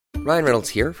Ryan Reynolds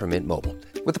here from Mint Mobile.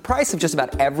 With the price of just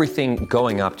about everything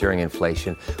going up during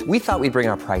inflation, we thought we'd bring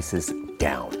our prices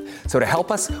down. So to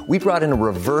help us, we brought in a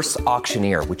reverse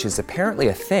auctioneer, which is apparently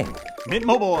a thing. Mint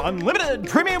Mobile Unlimited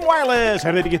Premium Wireless.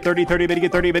 How to get 30, 30, bit to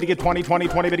get 30, bit to get 20, 20,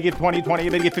 20, bit to get 20, 20,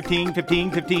 bit to get 15,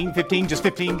 15, 15, 15, just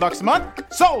 $15 a month?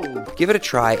 Sold! Give it a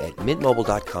try at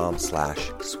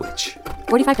mintmobile.com/switch.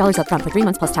 $45 up front for 3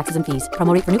 months plus taxes and fees.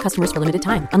 Promo rate for new customers for limited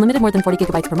time. Unlimited more than 40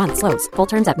 gigabytes per month. Slows full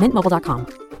terms at mintmobile.com.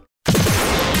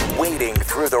 Wading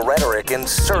through the rhetoric in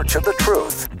search of the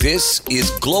truth. This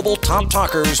is Global Top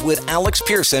Talkers with Alex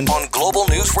Pearson on Global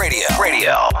News Radio.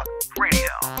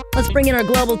 Let's bring in our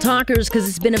Global Talkers because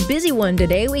it's been a busy one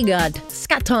today. We got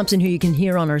Scott Thompson, who you can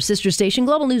hear on our sister station,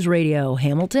 Global News Radio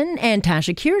Hamilton, and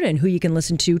Tasha Kiernan, who you can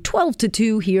listen to 12 to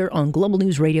 2 here on Global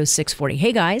News Radio 640.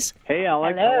 Hey, guys. Hey,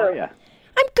 Alex. Hello. How are you?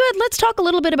 I'm good. Let's talk a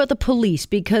little bit about the police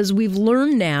because we've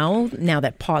learned now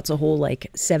that Pot's a whole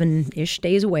 7-ish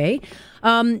days away,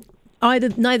 neither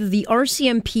the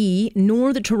RCMP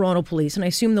nor the Toronto Police, and I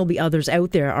assume there'll be others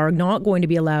out there, are not going to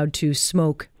be allowed to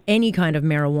smoke any kind of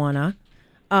marijuana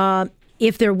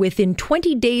if they're within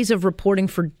 20 days of reporting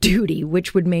for duty,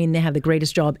 which would mean they have the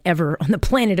greatest job ever on the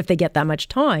planet if they get that much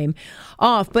time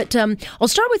off. But I'll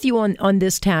start with you on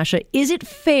this, Tasha. Is it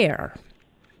fair?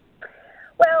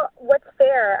 Well, what's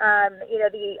fair,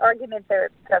 the argument that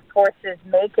the force is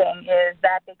making is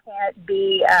that they can't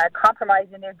be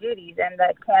compromised in their duties and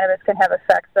that cannabis can have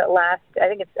effects that last, I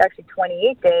think it's actually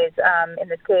 28 days in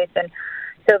this case, and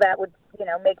so that would,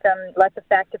 make them less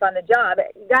effective on the job.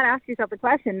 You got to ask yourself the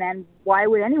question then, why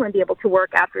would anyone be able to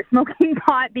work after smoking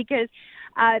pot? Because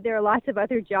there are lots of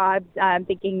other jobs,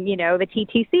 thinking, the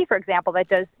TTC, for example, that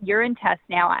does urine tests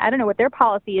now. I don't know what their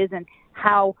policy is and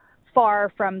how far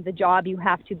from the job you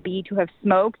have to be to have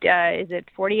smoked. Is it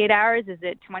 48 hours? Is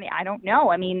it 20? I don't know.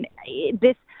 I mean,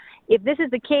 if this is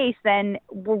the case, then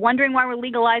we're wondering why we're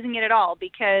legalizing it at all,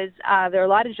 because there are a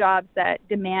lot of jobs that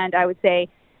demand, I would say,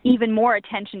 even more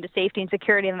attention to safety and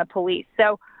security than the police.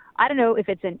 So I don't know if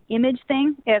it's an image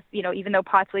thing, if, even though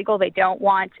pot's legal, they don't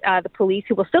want the police,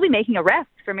 who will still be making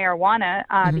arrests for marijuana,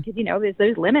 because,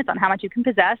 there's limits on how much you can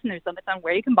possess and there's limits on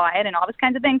where you can buy it and all this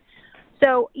kinds of things.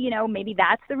 So, maybe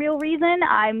that's the real reason.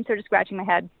 I'm sort of scratching my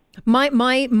head.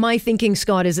 My thinking,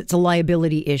 Scott, is it's a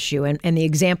liability issue. And the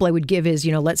example I would give is,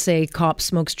 let's say a cop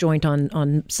smokes joint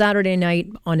on Saturday night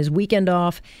on his weekend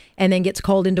off and then gets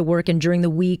called into work. And during the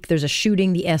week, there's a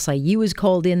shooting. The SIU is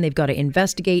called in. They've got to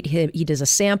investigate. He does a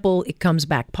sample. It comes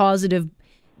back positive.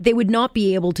 They would not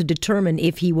be able to determine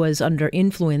if he was under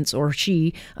influence or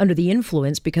she under the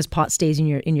influence because pot stays in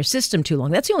your system too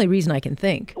long. That's the only reason I can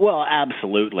think. Well,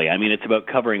 absolutely. I mean, it's about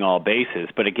covering all bases.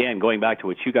 But again, going back to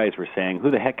what you guys were saying,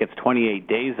 who the heck gets 28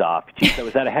 days off? Geez, I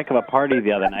was at a heck of a party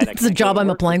the other night. That's the job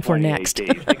I'm applying for next.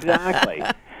 Exactly.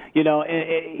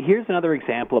 Here's another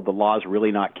example of the laws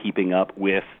really not keeping up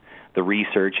with the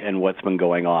research and what's been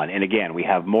going on. And again, we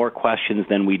have more questions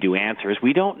than we do answers.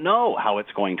 We don't know how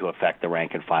it's going to affect the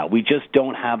rank and file. We just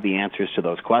don't have the answers to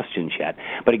those questions yet.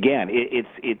 But again,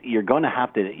 you're going to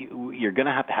have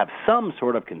to have some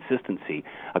sort of consistency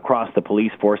across the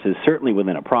police forces, certainly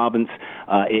within a province.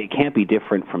 It can't be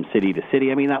different from city to city.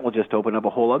 I mean, that will just open up a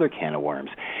whole other can of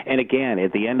worms. And again,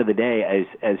 at the end of the day,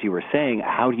 as you were saying,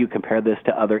 how do you compare this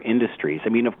to other industries? I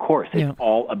mean, of course, it's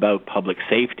all about public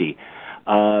safety.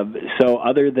 So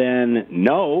other than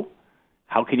no,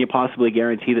 how can you possibly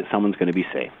guarantee that someone's going to be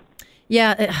safe?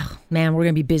 Yeah, man, we're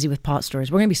going to be busy with pot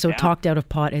stories. We're going to be so talked out of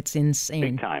pot, it's insane.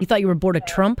 Big time. You thought you were bored of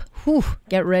Trump? Whew,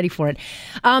 get ready for it.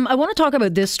 I want to talk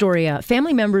about this story.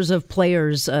 Family members of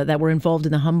players that were involved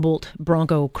in the Humboldt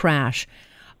Bronco crash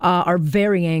are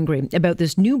very angry about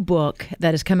this new book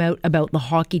that has come out about the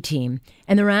hockey team,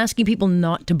 and they're asking people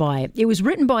not to buy it. It was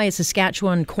written by a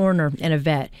Saskatchewan coroner and a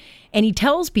vet, and he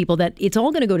tells people that it's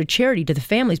all going to go to charity, to the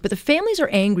families, but the families are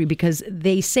angry because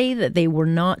they say that they were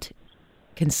not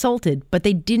consulted, but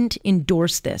they didn't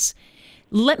endorse this.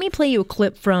 Let me play you a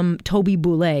clip from Toby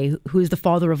Boulay, who is the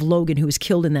father of Logan, who was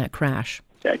killed in that crash.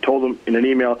 I told him in an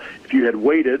email, if you had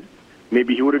waited,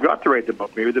 maybe he would have got to write the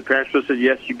book. Maybe the parents would have said,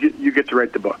 yes, you get to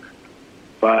write the book.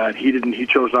 But he didn't. He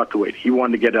chose not to wait. He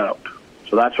wanted to get it out.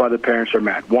 So that's why the parents are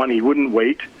mad. One, he wouldn't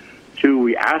wait. Two,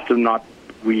 we asked him not.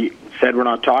 We said we're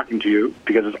not talking to you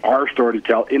because it's our story to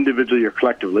tell individually or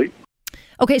collectively.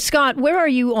 Okay, Scott, where are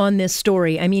you on this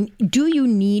story? I mean, do you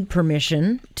need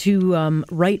permission to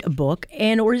write a book,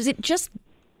 or is it just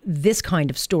this kind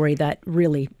of story that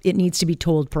really it needs to be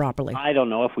told properly? I don't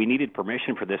know. If we needed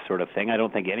permission for this sort of thing, I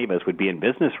don't think any of us would be in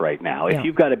business right now. If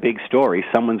you've got a big story,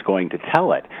 someone's going to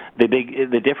tell it.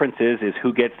 The difference is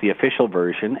who gets the official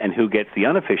version and who gets the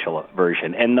unofficial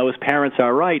version. And those parents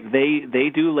are right.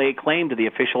 They do lay claim to the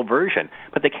official version,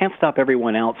 but they can't stop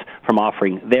everyone else from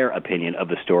offering their opinion of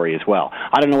the story as well.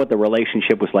 I don't know what the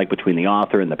relationship was like between the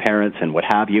author and the parents and what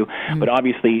have you, but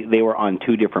obviously they were on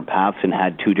two different paths and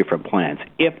had two different plans.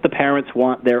 If the parents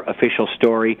want their official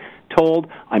story told,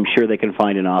 I'm sure they can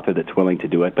find an author that's willing to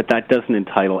do it, but that doesn't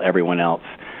entitle everyone else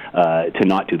to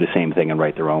not do the same thing and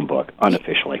write their own book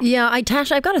unofficially. Yeah,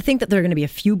 Tash, I've got to think that there are going to be a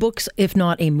few books, if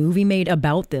not a movie made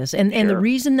about this. And the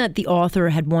reason that the author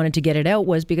had wanted to get it out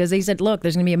was because they said, look,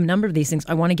 there's going to be a number of these things.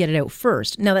 I want to get it out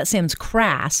first. Now, that sounds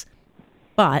crass,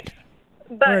 but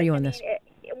where are you on this?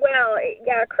 Well,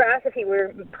 yeah, crass if he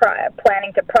were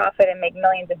planning to profit and make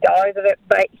millions of dollars of it,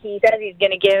 but he says he's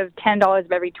going to give $10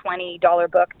 of every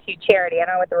 $20 book to charity. I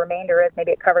don't know what the remainder is.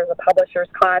 Maybe it covers the publisher's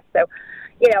cost. So,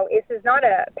 this is not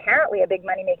apparently a big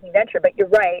money-making venture, but you're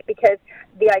right, because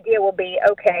the idea will be,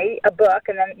 okay, a book,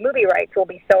 and then movie rights will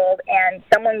be sold, and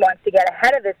someone wants to get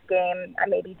ahead of this game,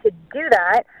 maybe to do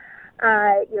that.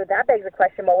 That begs the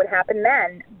question, what would happen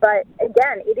then? But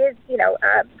again, it is,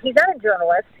 he's not a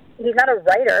journalist. He's not a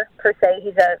writer, per se.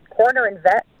 He's a coroner and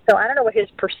vet, so I don't know what his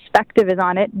perspective is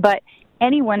on it, but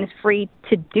anyone is free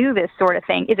to do this sort of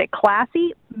thing. Is it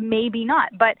classy? Maybe not,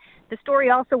 but the story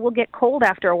also will get cold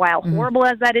after a while, horrible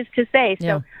as that is to say.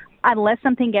 So unless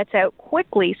something gets out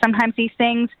quickly, sometimes these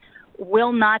things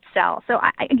will not sell. So,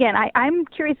 I'm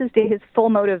curious as to his full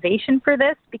motivation for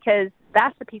this, because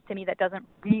that's the piece to me that doesn't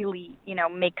really,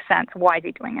 make sense. Why is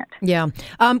he doing it? Yeah.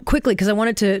 Quickly, because I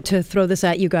wanted to throw this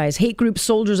at you guys. Hate group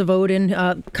Soldiers of Odin,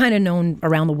 kind of known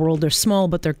around the world. They're small,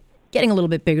 but they're getting a little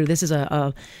bit bigger. This is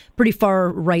a pretty far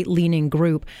right-leaning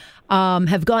group.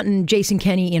 Have gotten Jason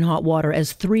Kenney in hot water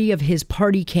as 3 of his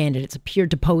party candidates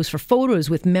appeared to pose for photos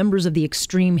with members of the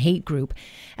extreme hate group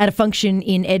at a function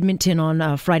in Edmonton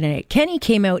on Friday night. Kenney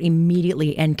came out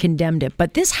immediately and condemned it.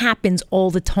 But this happens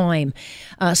all the time,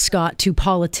 Scott, to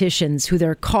politicians who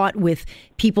they're caught with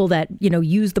people that,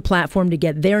 use the platform to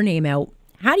get their name out.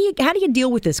 How do you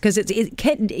deal with this? Because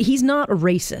he's not a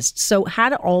racist. So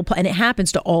and it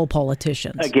happens to all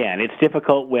politicians. Again, it's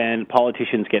difficult when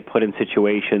politicians get put in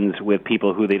situations with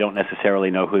people who they don't necessarily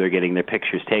know who they're getting their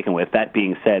pictures taken with. That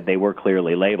being said, they were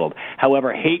clearly labeled.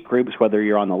 However, hate groups, whether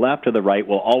you're on the left or the right,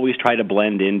 will always try to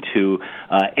blend into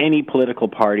any political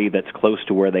party that's close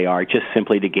to where they are, just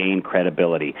simply to gain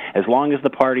credibility. As long as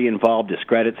the party involved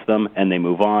discredits them and they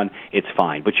move on, it's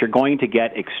fine. But you're going to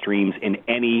get extremes in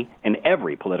any and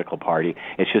every political party.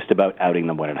 It's just about outing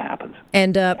them when it happens.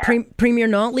 And Premier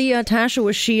Notley, Tasha,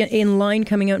 was she in line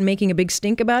coming out and making a big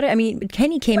stink about it? I mean,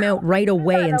 Kenney came out right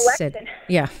away and said,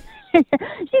 yeah.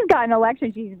 She's got an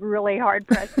election. She's really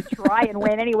hard-pressed to try and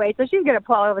win anyway, so she's going to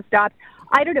pull all the stops.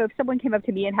 I don't know, if someone came up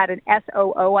to me and had an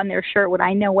SOO on their shirt, would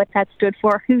I know what that stood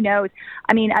for? Who knows?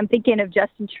 I mean, I'm thinking of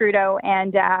Justin Trudeau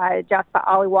and Jasper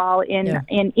Aliwal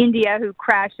in India, who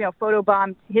crashed,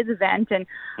 photobombed his event. And,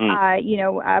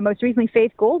 most recently,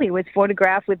 Faith Goldie was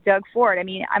photographed with Doug Ford. I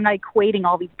mean, I'm not equating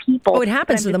all these people. Oh, it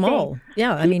happens to them all.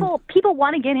 Yeah, people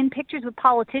want to get in pictures with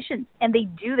politicians, and they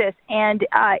do this. And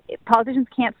politicians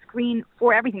can't screen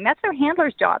for everything. That's their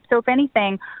handler's job. So if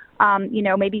anything,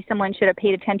 maybe someone should have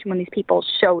paid attention when these people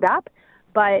showed up.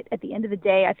 But at the end of the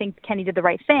day, I think Kenney did the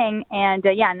right thing. And,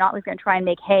 Notley's going to try and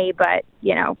make hay. But,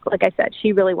 like I said,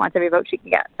 she really wants every vote she can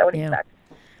get. So what do you expect?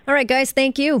 All right, guys,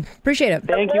 thank you. Appreciate it.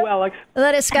 Thank you, Alex.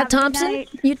 That is Scott Thompson.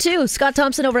 You too. Scott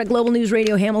Thompson over at Global News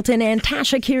Radio Hamilton, and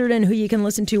Tasha Kiernan, who you can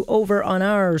listen to over on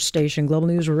our station, Global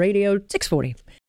News Radio 640.